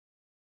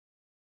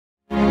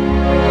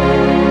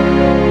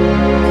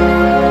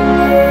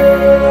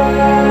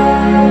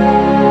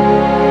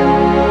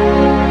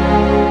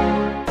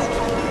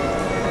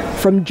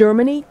From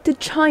Germany to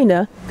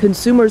China,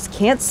 consumers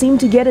can't seem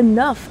to get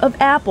enough of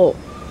Apple.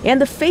 And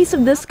the face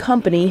of this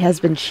company has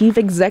been Chief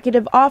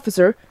Executive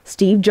Officer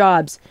Steve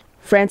Jobs.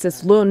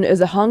 Francis Lun is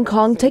a Hong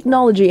Kong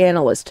technology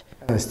analyst.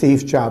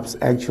 Steve Jobs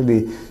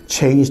actually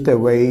changed the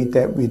way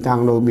that we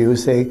download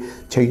music,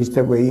 changed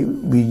the way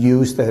we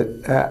use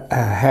the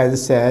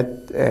handset,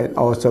 and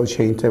also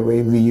changed the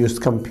way we use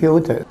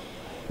computers.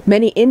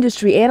 Many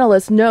industry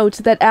analysts note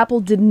that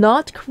Apple did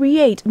not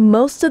create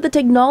most of the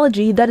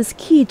technology that is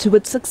key to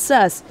its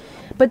success.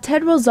 But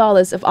Ted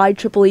Rosales of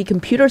IEEE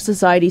Computer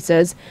Society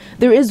says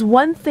there is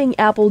one thing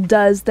Apple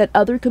does that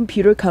other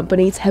computer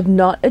companies have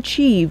not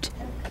achieved.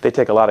 They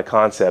take a lot of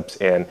concepts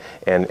and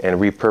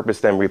repurpose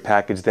them,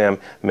 repackage them,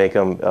 make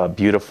them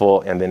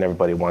beautiful, and then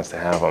everybody wants to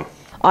have them.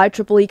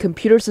 IEEE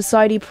Computer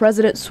Society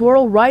President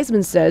Swirl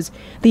Reisman says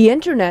the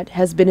internet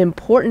has been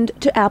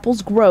important to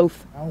Apple's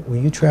growth.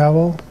 When you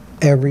travel,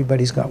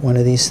 everybody's got one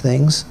of these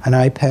things, an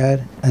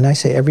iPad, and I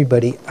say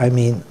everybody, I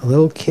mean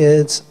little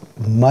kids,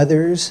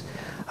 mothers,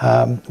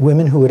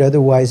 women who would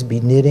otherwise be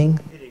knitting.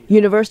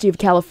 University of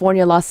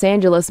California, Los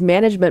Angeles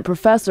management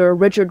professor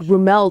Richard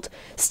Rumelt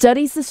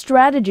studies the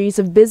strategies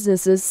of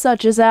businesses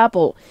such as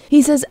Apple.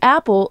 He says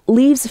Apple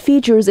leaves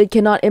features it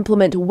cannot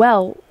implement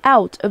well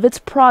out of its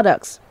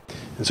products.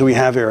 And so we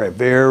have here a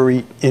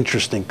very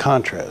interesting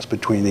contrast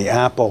between the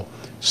Apple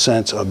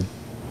sense of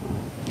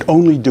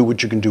only do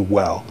what you can do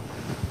well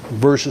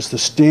versus the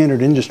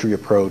standard industry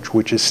approach,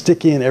 which is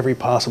stick in every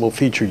possible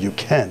feature you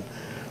can.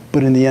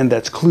 But in the end,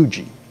 that's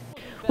kludgy.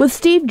 With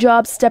Steve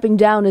Jobs stepping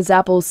down as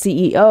Apple's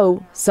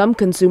CEO, some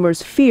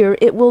consumers fear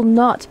it will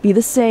not be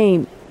the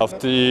same.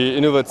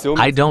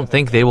 I don't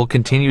think they will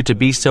continue to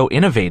be so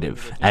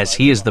innovative, as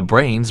he is the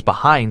brains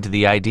behind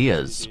the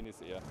ideas.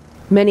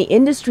 Many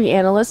industry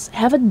analysts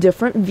have a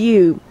different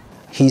view.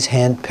 He's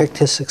handpicked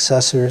his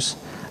successors.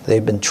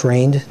 They've been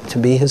trained to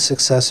be his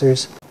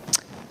successors.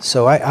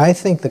 So I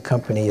think the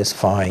company is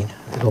fine.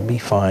 It'll be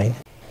fine.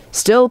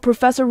 Still,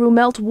 Professor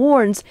Rumelt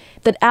warns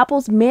that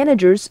Apple's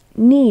managers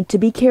need to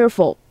be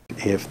careful.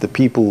 If the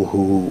people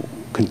who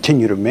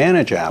continue to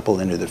manage Apple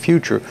into the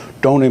future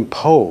don't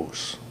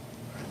impose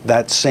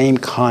that same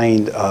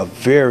kind of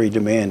very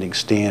demanding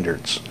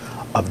standards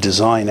of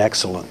design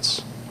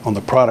excellence on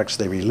the products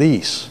they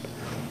release,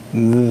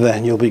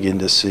 then you'll begin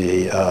to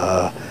see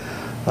a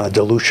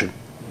dilution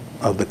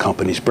of the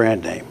company's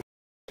brand name.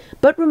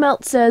 But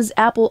Rumelt says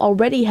Apple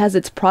already has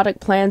its product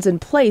plans in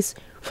place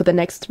for the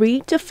next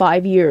 3 to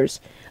 5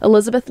 years.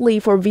 Elizabeth Lee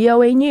for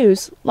VOA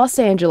News, Los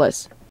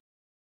Angeles.